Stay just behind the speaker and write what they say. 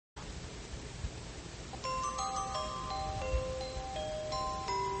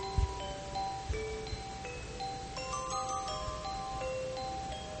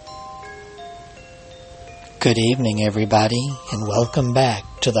Good evening, everybody, and welcome back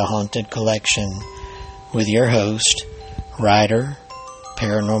to the Haunted Collection with your host, writer,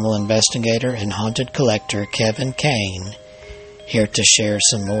 paranormal investigator, and haunted collector Kevin Kane, here to share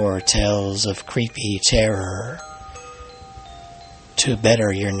some more tales of creepy terror to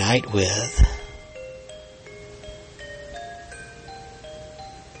better your night with.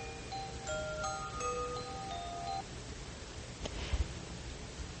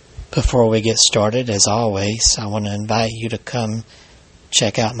 Before we get started, as always, I want to invite you to come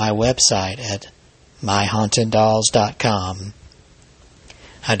check out my website at myhauntedDolls.com.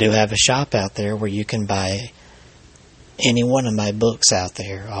 I do have a shop out there where you can buy any one of my books out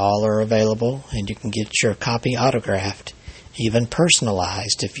there. All are available, and you can get your copy autographed, even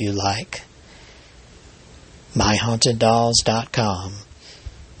personalized if you like. myhauntedDolls.com.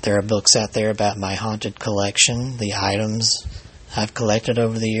 There are books out there about my haunted collection, the items I've collected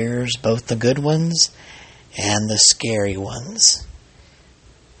over the years, both the good ones and the scary ones.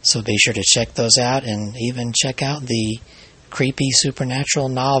 So be sure to check those out, and even check out the creepy supernatural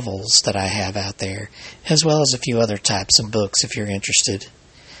novels that I have out there, as well as a few other types of books if you're interested.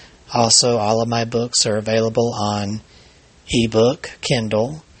 Also, all of my books are available on ebook,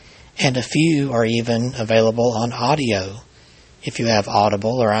 Kindle, and a few are even available on audio if you have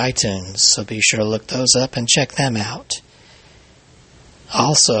Audible or iTunes. So be sure to look those up and check them out.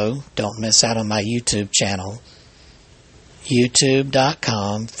 Also, don't miss out on my YouTube channel,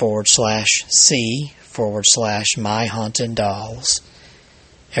 youtube.com/c/myhauntedDolls.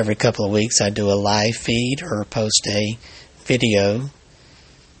 Every couple of weeks I do a live feed or post a video,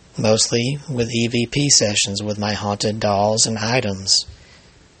 mostly with EVP sessions with my haunted dolls and items.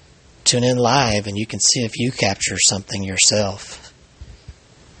 Tune in live and you can see if you capture something yourself.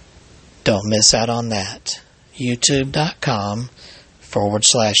 Don't miss out on that.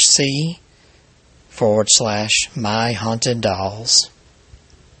 youtube.com/c/myhauntedDolls.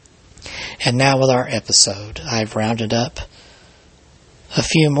 And now with our episode, I've rounded up a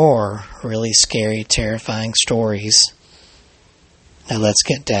few more really scary, terrifying stories. Now let's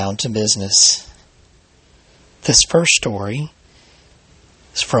get down to business. This first story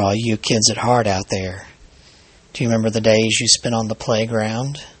is for all you kids at heart out there. Do you remember the days you spent on the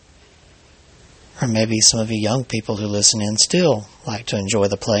playground? Or maybe some of you young people who listen in still like to enjoy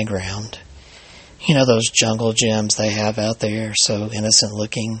the playground. You know those jungle gyms they have out there, so innocent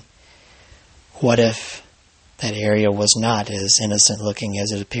looking? What if that area was not as innocent looking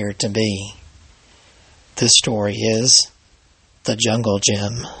as it appeared to be? This story is The Jungle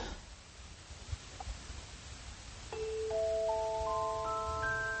Gym.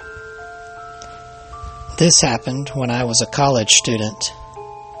 This happened when I was a college student.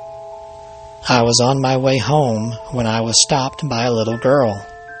 I was on my way home when I was stopped by a little girl.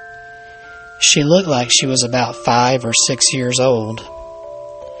 She looked like she was about 5 or 6 years old.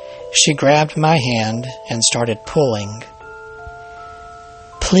 She grabbed my hand and started pulling.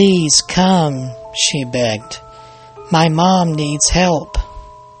 "Please come," she begged. "My mom needs help."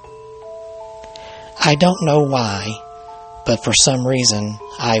 I don't know why, but for some reason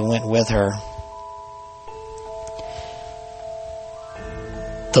I went with her.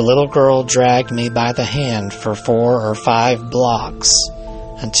 The little girl dragged me by the hand for 4 or 5 blocks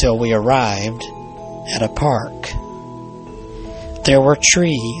until we arrived at a park. There were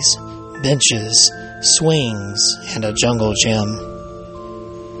trees, benches, swings, and a jungle gym.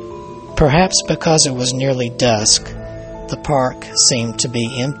 Perhaps because it was nearly dusk, the park seemed to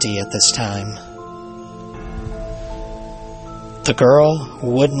be empty at this time. The girl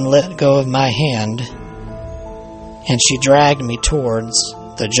wouldn't let go of my hand, and she dragged me towards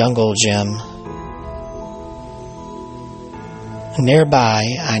the jungle gym. Nearby,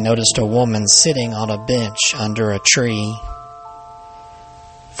 I noticed a woman sitting on a bench under a tree.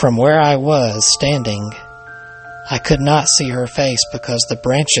 From where I was standing, I could not see her face because the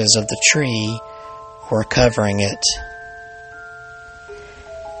branches of the tree were covering it.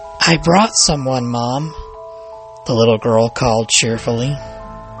 "I brought someone, Mom," the little girl called cheerfully.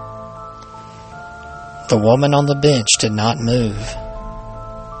 The woman on the bench did not move.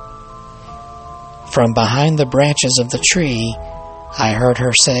 From behind the branches of the tree, I heard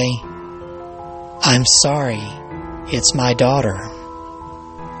her say, "I'm sorry, it's my daughter."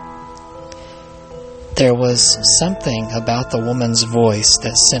 There was something about the woman's voice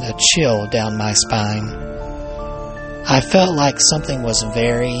that sent a chill down my spine. I felt like something was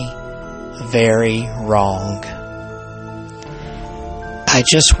very, very wrong. I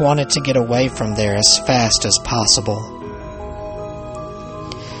just wanted to get away from there as fast as possible.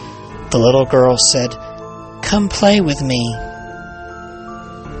 The little girl said, "Come play with me."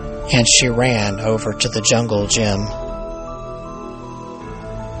 and she ran over to the jungle gym.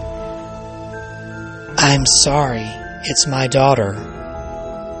 "I'm sorry, it's my daughter,"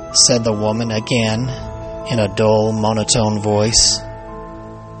 said the woman again in a dull, monotone voice.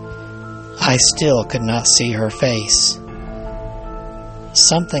 I still could not see her face.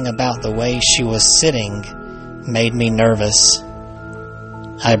 Something about the way she was sitting made me nervous.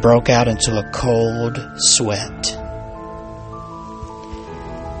 I broke out into a cold sweat.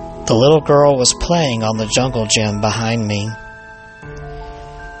 The little girl was playing on the jungle gym behind me.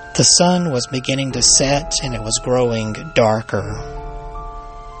 The sun was beginning to set and it was growing darker.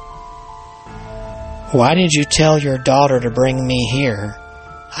 "Why did you tell your daughter to bring me here?"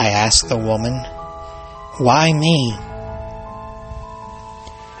 I asked the woman. "Why me?"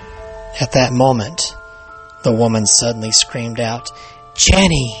 At that moment, the woman suddenly screamed out,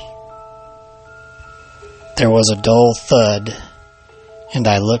 "Jenny!" There was a dull thud, and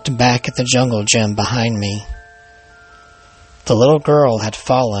I looked back at the jungle gym behind me. The little girl had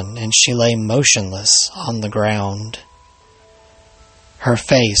fallen, and she lay motionless on the ground. Her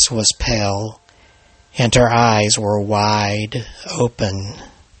face was pale, and her eyes were wide open.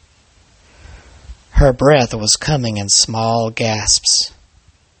 Her breath was coming in small gasps.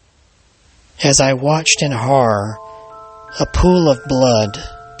 As I watched in horror, a pool of blood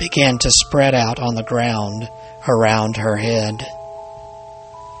began to spread out on the ground around her head.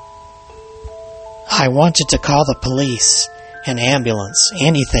 I wanted to call the police, an ambulance,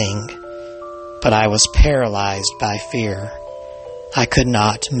 anything, but I was paralyzed by fear. I could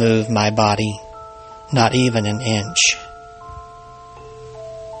not move my body, not even an inch.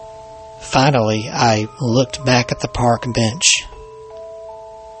 Finally, I looked back at the park bench.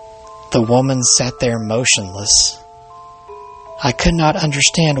 The woman sat there motionless. I could not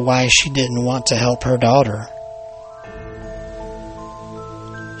understand why she didn't want to help her daughter.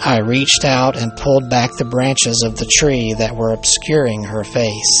 I reached out and pulled back the branches of the tree that were obscuring her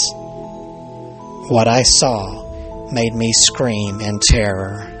face. What I saw made me scream in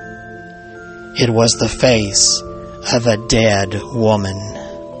terror. It was the face of a dead woman.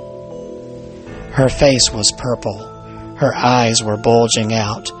 Her face was purple, her eyes were bulging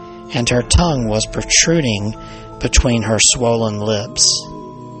out, and her tongue was protruding between her swollen lips.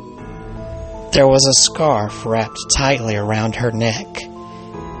 There was a scarf wrapped tightly around her neck,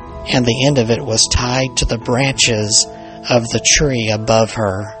 and the end of it was tied to the branches of the tree above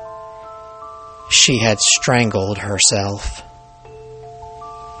her. She had strangled herself.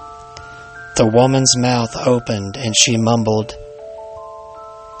 The woman's mouth opened and she mumbled,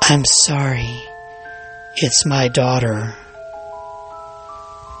 "I'm sorry, it's my daughter."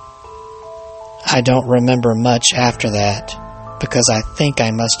 I don't remember much after that because I think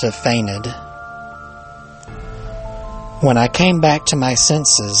I must have fainted. When I came back to my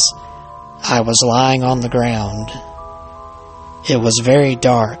senses, I was lying on the ground. It was very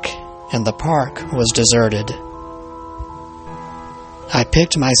dark and the park was deserted. I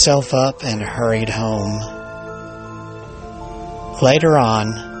picked myself up and hurried home. Later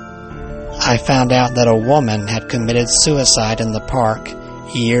on, I found out that a woman had committed suicide in the park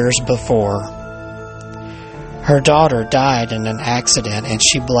years before. Her daughter died in an accident and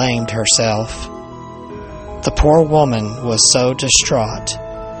she blamed herself. The poor woman was so distraught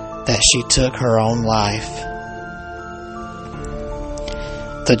that she took her own life.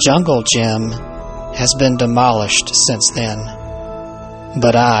 The jungle gym has been demolished since then,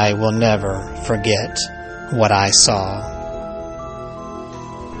 but I will never forget what I saw.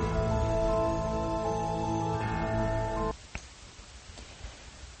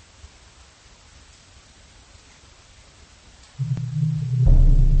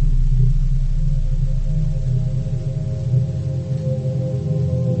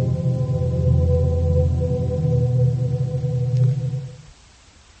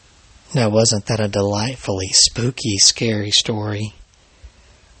 Now, wasn't that a delightfully spooky, scary story?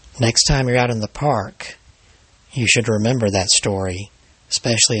 Next time you're out in the park, you should remember that story,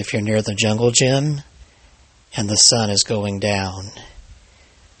 especially if you're near the jungle gym and the sun is going down.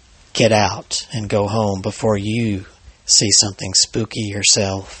 Get out and go home before you see something spooky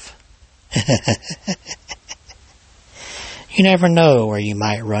yourself. You never know where you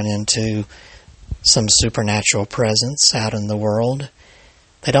might run into some supernatural presence out in the world.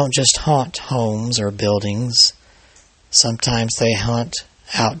 They don't just haunt homes or buildings. Sometimes they haunt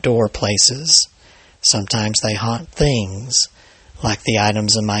outdoor places. Sometimes they haunt things, like the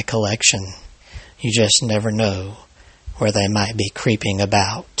items in my collection. You just never know where they might be creeping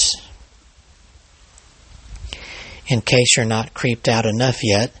about. In case you're not creeped out enough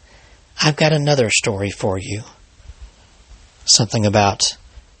yet, I've got another story for you. Something about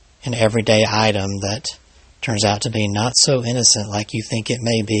an everyday item that turns out to be not so innocent like you think it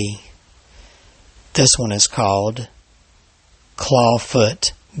may be. This one is called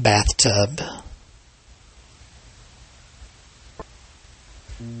Clawfoot Bathtub.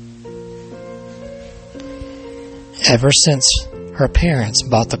 Ever since her parents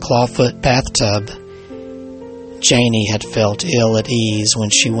bought the Clawfoot bathtub, Janie had felt ill at ease when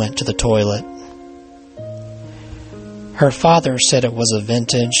she went to the toilet. Her father said it was a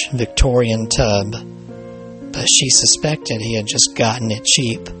vintage Victorian tub, but she suspected he had just gotten it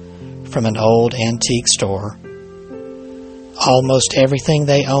cheap from an old antique store. Almost everything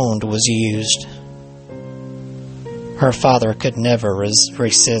they owned was used. Her father could never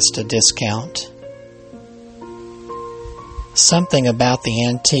resist a discount. Something about the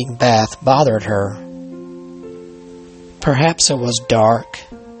antique bath bothered her. Perhaps it was dark,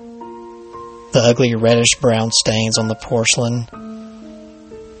 the ugly reddish-brown stains on the porcelain.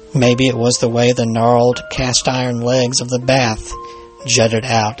 Maybe it was the way the gnarled cast-iron legs of the bath jutted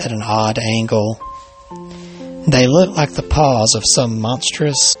out at an odd angle. They looked like the paws of some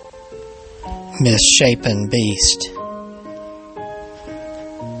monstrous, misshapen beast.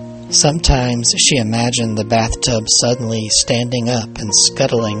 Sometimes she imagined the bathtub suddenly standing up and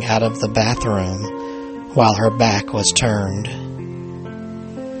scuttling out of the bathroom while her back was turned.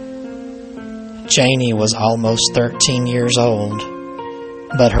 Janie was almost 13 years old,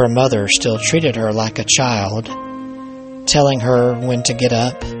 but her mother still treated her like a child, telling her when to get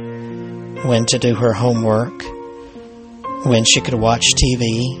up, when to do her homework, when she could watch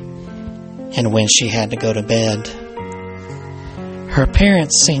TV, and when she had to go to bed. Her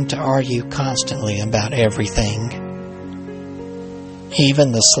parents seemed to argue constantly about everything.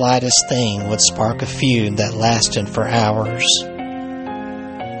 Even the slightest thing would spark a feud that lasted for hours.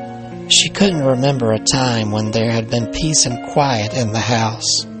 She couldn't remember a time when there had been peace and quiet in the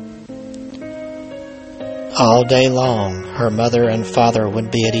house. All day long, her mother and father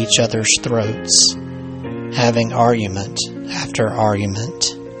would be at each other's throats, having argument after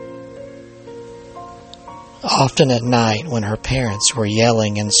argument. Often at night, when her parents were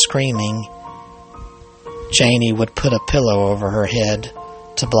yelling and screaming, Janie would put a pillow over her head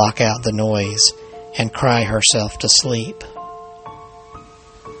to block out the noise and cry herself to sleep.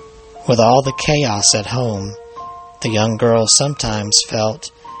 With all the chaos at home, the young girl sometimes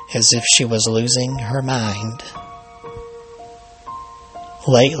felt as if she was losing her mind.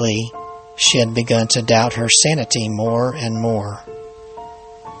 Lately, she had begun to doubt her sanity more and more.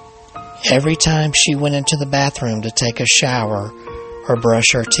 Every time she went into the bathroom to take a shower or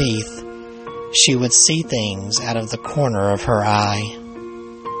brush her teeth, she would see things out of the corner of her eye.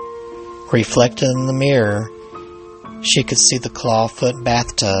 Reflected in the mirror, she could see the Clawfoot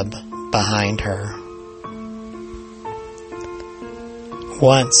bathtub behind her.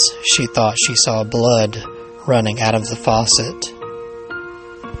 Once she thought she saw blood running out of the faucet.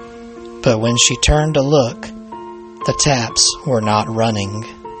 But when she turned to look, the taps were not running.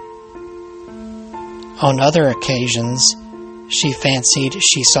 On other occasions, she fancied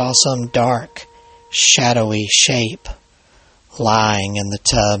she saw some dark, shadowy shape lying in the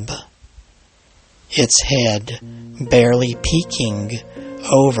tub, its head barely peeking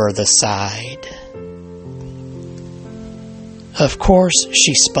over the side. Of course,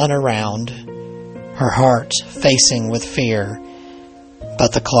 she spun around, her heart facing with fear,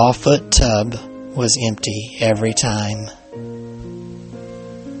 but the Clawfoot tub was empty every time.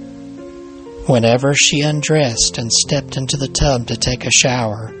 Whenever she undressed and stepped into the tub to take a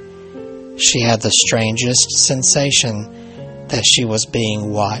shower, she had the strangest sensation that she was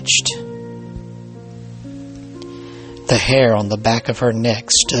being watched. The hair on the back of her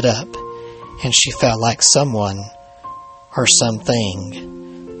neck stood up, and she felt like someone or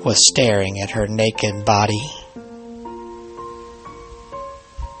something was staring at her naked body.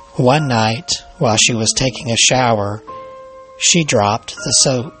 One night, while she was taking a shower, she dropped the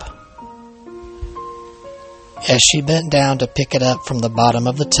soap. As she bent down to pick it up from the bottom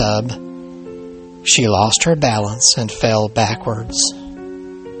of the tub, she lost her balance and fell backwards.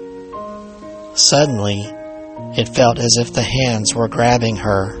 Suddenly, it felt as if the hands were grabbing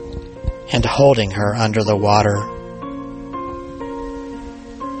her and holding her under the water.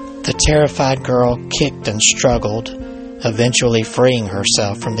 The terrified girl kicked and struggled, eventually freeing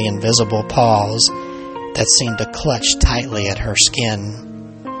herself from the invisible paws that seemed to clutch tightly at her skin.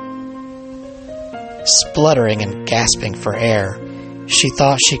 Spluttering and gasping for air, she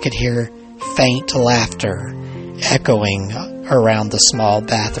thought she could hear faint laughter echoing around the small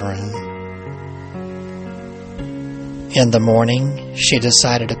bathroom. In the morning, she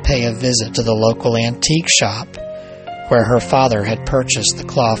decided to pay a visit to the local antique shop where her father had purchased the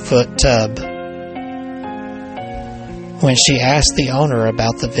Clawfoot tub. When she asked the owner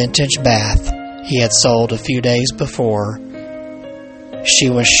about the vintage bath he had sold a few days before, she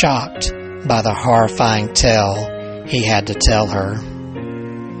was shocked by the horrifying tale he had to tell her.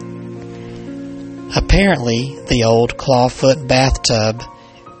 Apparently, the old Clawfoot bathtub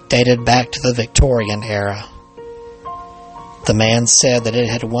dated back to the Victorian era. The man said that it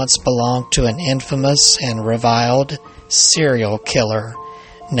had once belonged to an infamous and reviled serial killer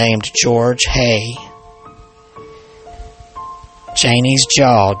named George Hay. Janie's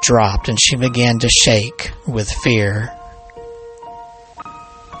jaw dropped and she began to shake with fear.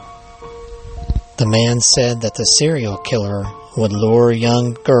 The man said that the serial killer would lure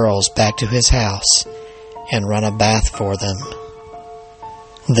young girls back to his house and run a bath for them.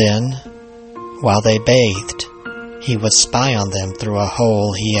 Then, while they bathed, he would spy on them through a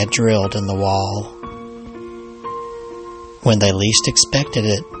hole he had drilled in the wall. When they least expected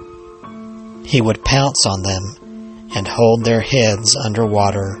it, he would pounce on them and hold their heads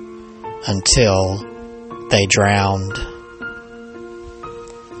underwater until they drowned.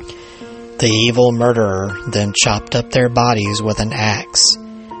 The evil murderer then chopped up their bodies with an axe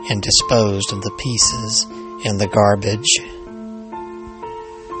and disposed of the pieces in the garbage.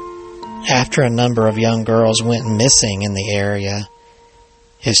 After a number of young girls went missing in the area,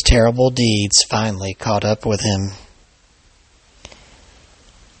 his terrible deeds finally caught up with him.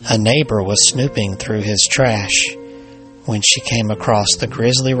 A neighbor was snooping through his trash when she came across the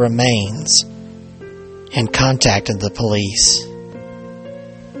grisly remains and contacted the police.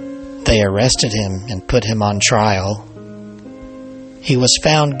 They arrested him and put him on trial. He was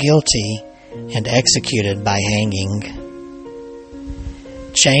found guilty and executed by hanging.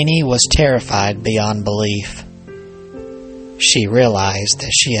 Janie was terrified beyond belief. She realized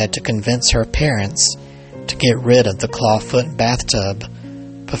that she had to convince her parents to get rid of the Clawfoot bathtub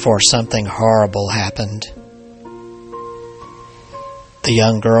before something horrible happened. The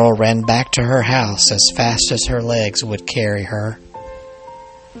young girl ran back to her house as fast as her legs would carry her.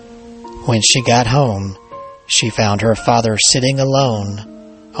 When she got home, she found her father sitting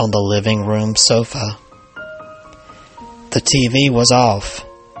alone on the living room sofa. The TV was off,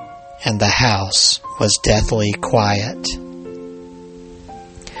 and the house was deathly quiet.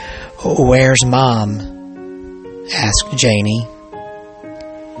 "Where's Mom?" asked Janie.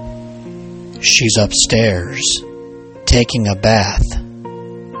 "She's upstairs, taking a bath,"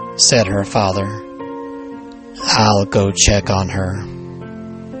 said her father. "I'll go check on her."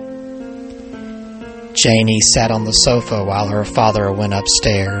 Janie sat on the sofa while her father went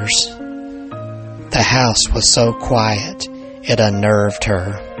upstairs. The house was so quiet, it unnerved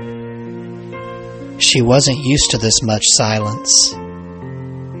her. She wasn't used to this much silence.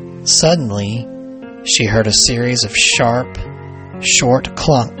 Suddenly, she heard a series of sharp, short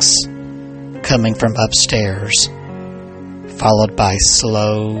clunks coming from upstairs, followed by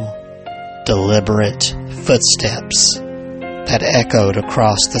slow, deliberate footsteps that echoed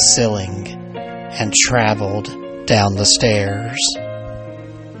across the ceiling and traveled down the stairs.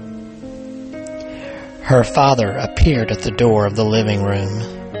 Her father appeared at the door of the living room.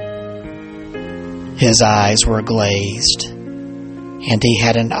 His eyes were glazed, and he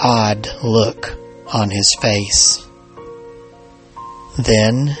had an odd look on his face.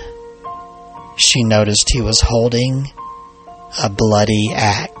 Then she noticed he was holding a bloody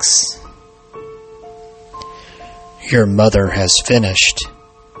axe. "Your mother has finished,"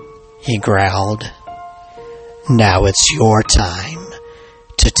 he growled. "Now it's your time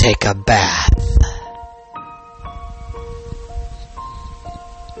to take a bath."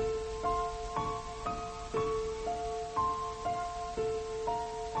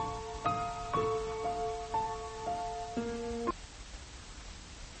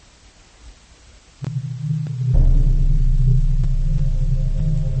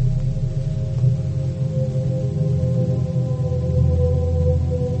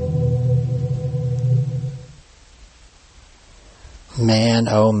 Man,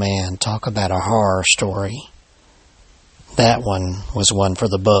 oh man, talk about a horror story. That one was one for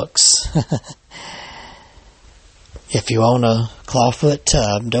the books. If you own a Clawfoot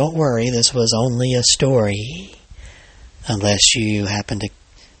tub, don't worry, this was only a story. Unless you happen to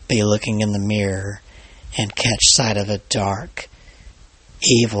be looking in the mirror and catch sight of a dark,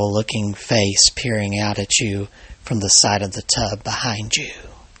 evil-looking face peering out at you from the side of the tub behind you.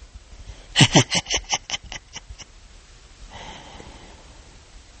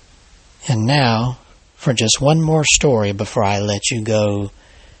 And now, for just one more story before I let you go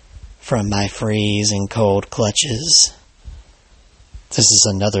from my freezing cold clutches. This is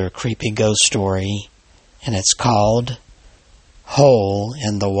another creepy ghost story, and it's called hole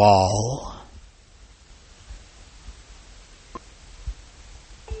in the wall.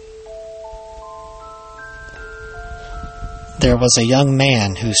 There was a young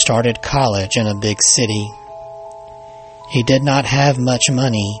man who started college in a big city. He did not have much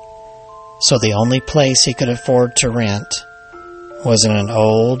money, so the only place he could afford to rent was in an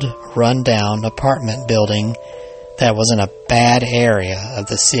old, run-down apartment building that was in a bad area of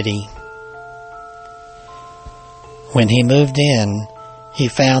the city. When he moved in, he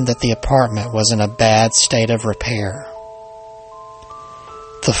found that the apartment was in a bad state of repair.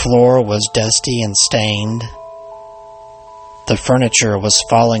 The floor was dusty and stained. The furniture was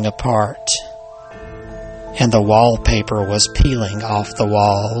falling apart, and the wallpaper was peeling off the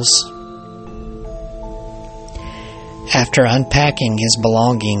walls. After unpacking his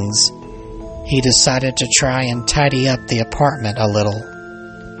belongings, he decided to try and tidy up the apartment a little.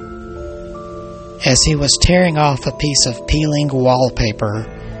 As he was tearing off a piece of peeling wallpaper,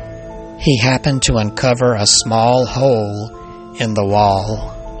 he happened to uncover a small hole in the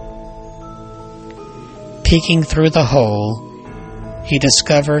wall. Peeking through the hole, he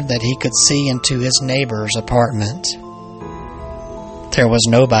discovered that he could see into his neighbor's apartment. There was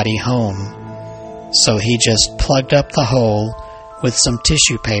nobody home, so he just plugged up the hole with some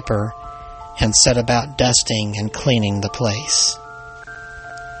tissue paper and set about dusting and cleaning the place.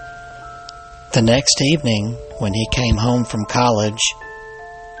 The next evening, when he came home from college,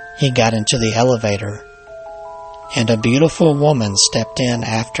 he got into the elevator, and a beautiful woman stepped in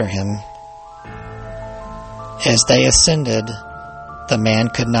after him. As they ascended, the man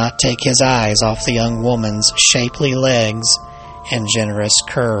could not take his eyes off the young woman's shapely legs and generous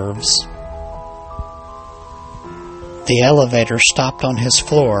curves. The elevator stopped on his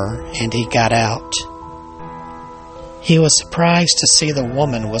floor, and he got out. He was surprised to see the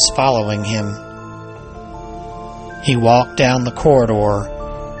woman was following him. He walked down the corridor,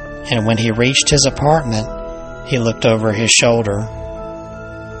 and when he reached his apartment, he looked over his shoulder.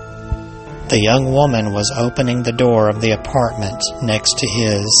 The young woman was opening the door of the apartment next to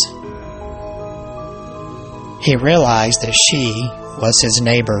his. He realized that she was his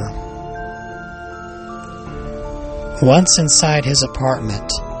neighbor. Once inside his apartment,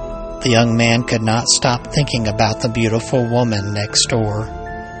 the young man could not stop thinking about the beautiful woman next door.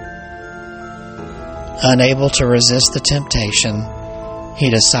 Unable to resist the temptation, he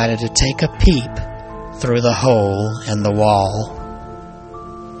decided to take a peep through the hole in the wall.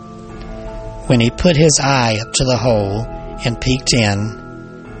 When he put his eye up to the hole and peeked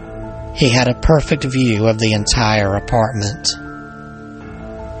in, he had a perfect view of the entire apartment.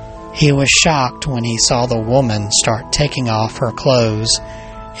 He was shocked when he saw the woman start taking off her clothes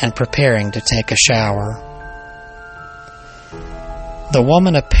and preparing to take a shower. The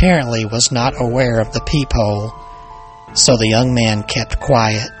woman apparently was not aware of the peephole, so the young man kept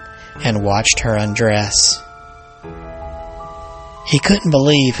quiet and watched her undress. He couldn't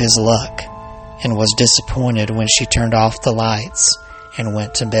believe his luck and was disappointed when she turned off the lights and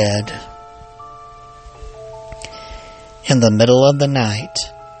went to bed. In the middle of the night,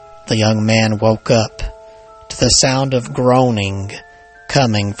 the young man woke up to the sound of groaning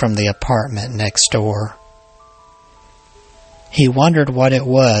coming from the apartment next door. He wondered what it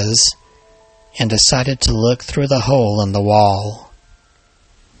was and decided to look through the hole in the wall.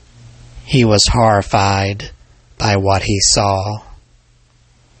 He was horrified by what he saw.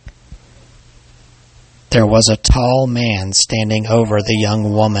 There was a tall man standing over the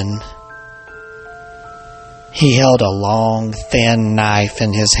young woman. He held a long, thin knife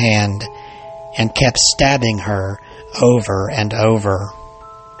in his hand and kept stabbing her over and over.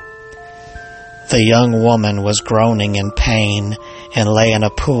 The young woman was groaning in pain and lay in a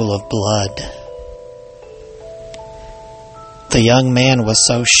pool of blood. The young man was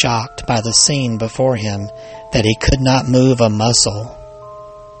so shocked by the scene before him that he could not move a muscle.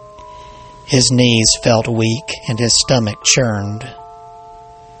 His knees felt weak and his stomach churned.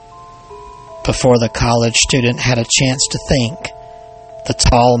 Before the college student had a chance to think, the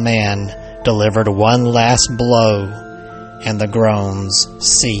tall man delivered one last blow and the groans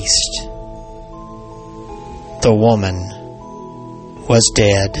ceased. The woman was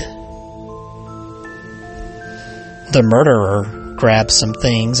dead. The murderer grabbed some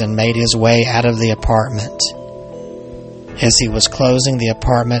things and made his way out of the apartment. As he was closing the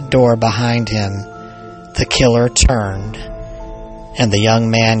apartment door behind him, the killer turned, and the young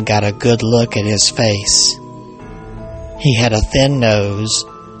man got a good look at his face. He had a thin nose,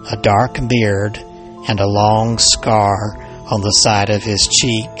 a dark beard, and a long scar on the side of his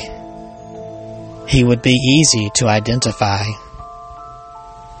cheek. He would be easy to identify.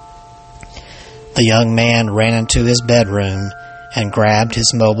 The young man ran into his bedroom and grabbed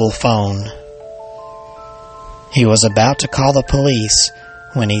his mobile phone. He was about to call the police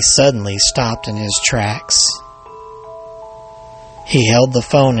when he suddenly stopped in his tracks. He held the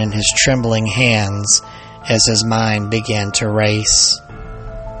phone in his trembling hands as his mind began to race.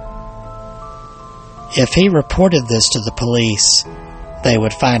 If he reported this to the police, they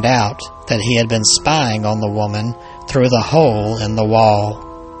would find out that he had been spying on the woman through the hole in the wall.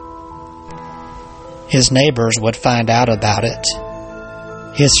 His neighbors would find out about it.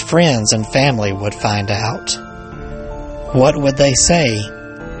 His friends and family would find out. What would they say?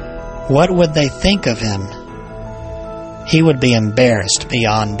 What would they think of him? He would be embarrassed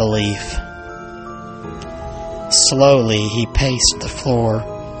beyond belief. Slowly he paced the floor,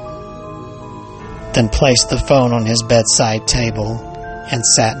 then placed the phone on his bedside table and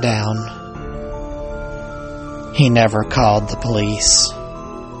sat down. He never called the police.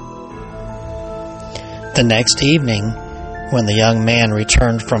 The next evening, when the young man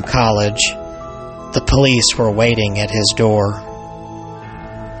returned from college, the police were waiting at his door.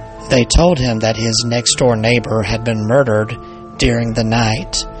 They told him that his next-door neighbor had been murdered during the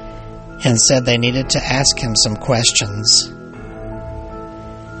night and said they needed to ask him some questions.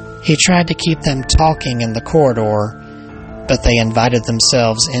 He tried to keep them talking in the corridor, but they invited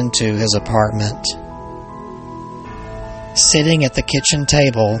themselves into his apartment. Sitting at the kitchen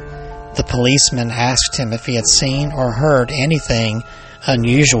table, the policeman asked him if he had seen or heard anything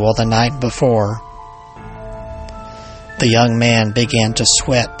unusual the night before. The young man began to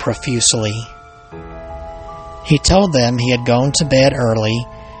sweat profusely. He told them he had gone to bed early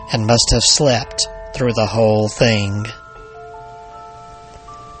and must have slept through the whole thing.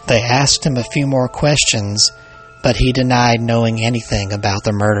 They asked him a few more questions, but he denied knowing anything about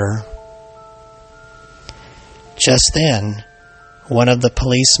the murder. Just then, one of the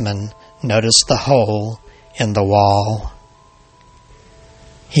policemen noticed the hole in the wall.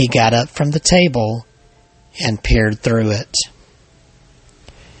 He got up from the table and peered through it.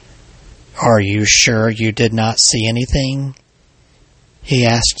 "Are you sure you did not see anything?" he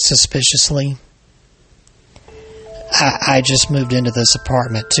asked suspiciously. I just moved into this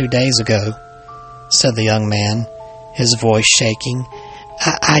apartment 2 days ago," said the young man, his voice shaking.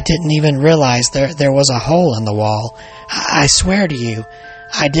 I didn't even realize there was a hole in the wall. I swear to you,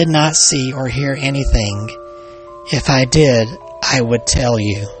 I did not see or hear anything. If I did, I would tell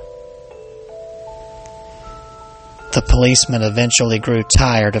you." The policeman eventually grew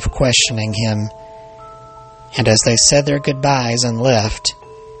tired of questioning him, and as they said their goodbyes and left,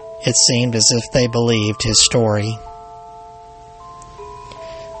 it seemed as if they believed his story.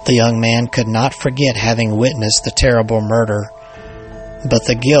 The young man could not forget having witnessed the terrible murder, but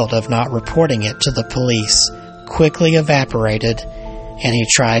the guilt of not reporting it to the police quickly evaporated, and he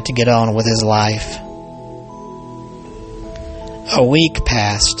tried to get on with his life. A week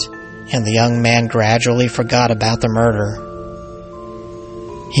passed, and the young man gradually forgot about the murder.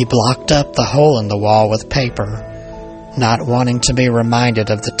 He blocked up the hole in the wall with paper, not wanting to be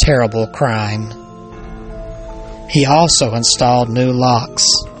reminded of the terrible crime. He also installed new locks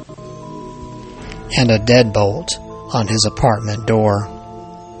and a deadbolt on his apartment door.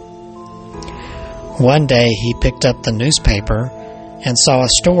 One day he picked up the newspaper and saw a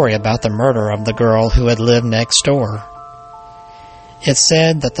story about the murder of the girl who had lived next door. It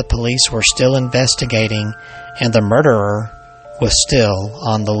said that the police were still investigating and the murderer was still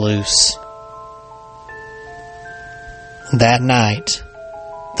on the loose. That night,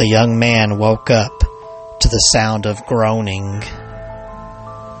 the young man woke up to the sound of groaning.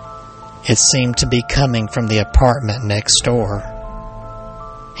 It seemed to be coming from the apartment next door.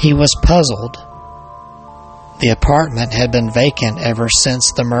 He was puzzled. The apartment had been vacant ever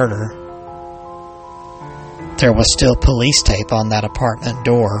since the murder. There was still police tape on that apartment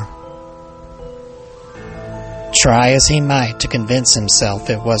door. Try as he might to convince himself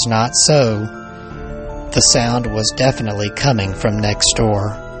it was not so, the sound was definitely coming from next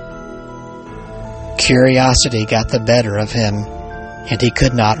door. Curiosity got the better of him, and he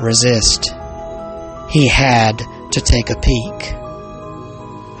could not resist. He had to take a peek.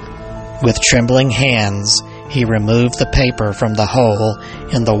 With trembling hands, he removed the paper from the hole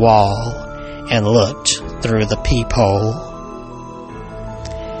in the wall and looked through the peephole.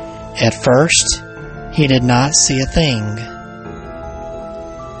 At first, he did not see a thing.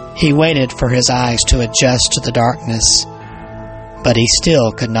 He waited for his eyes to adjust to the darkness, but he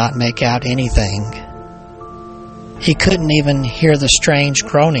still could not make out anything. He couldn't even hear the strange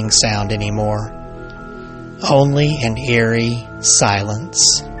groaning sound anymore, only an eerie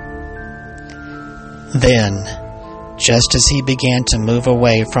silence. Then, just as he began to move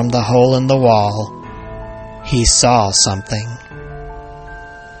away from the hole in the wall, he saw something.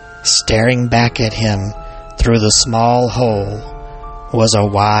 Staring back at him through the small hole was a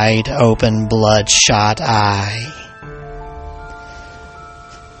wide-open, bloodshot eye.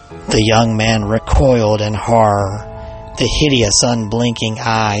 The young man recoiled in horror. The hideous, unblinking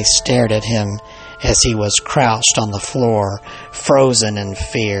eye stared at him as he was crouched on the floor, frozen in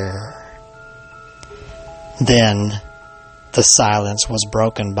fear. Then, the silence was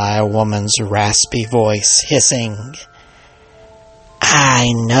broken by a woman's raspy voice hissing, "I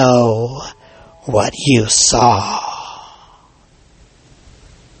know what you saw."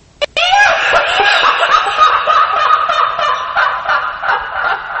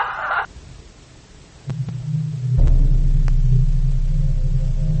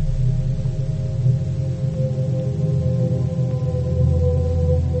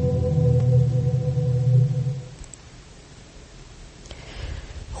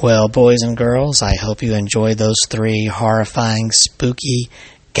 Well, boys and girls, I hope you enjoyed those 3 horrifying, spooky,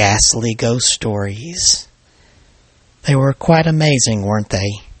 ghastly ghost stories. They were quite amazing, weren't they?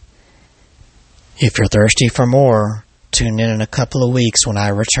 If you're thirsty for more, tune in a couple of weeks when I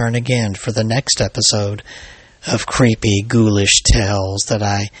return again for the next episode of creepy, ghoulish tales that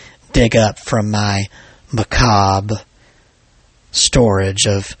I dig up from my macabre storage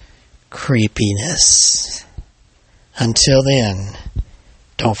of creepiness. Until then,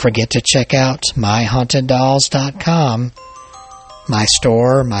 don't forget to check out myhauntedDolls.com, my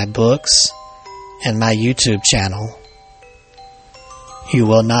store, my books, and my YouTube channel. You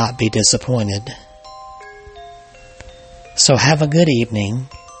will not be disappointed. So have a good evening.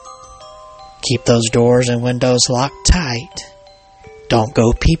 Keep those doors and windows locked tight. Don't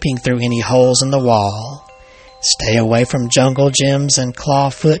go peeping through any holes in the wall. Stay away from jungle gyms and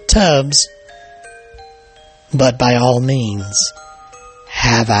clawfoot tubs. But by all means,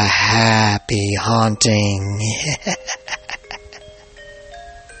 have a happy haunting.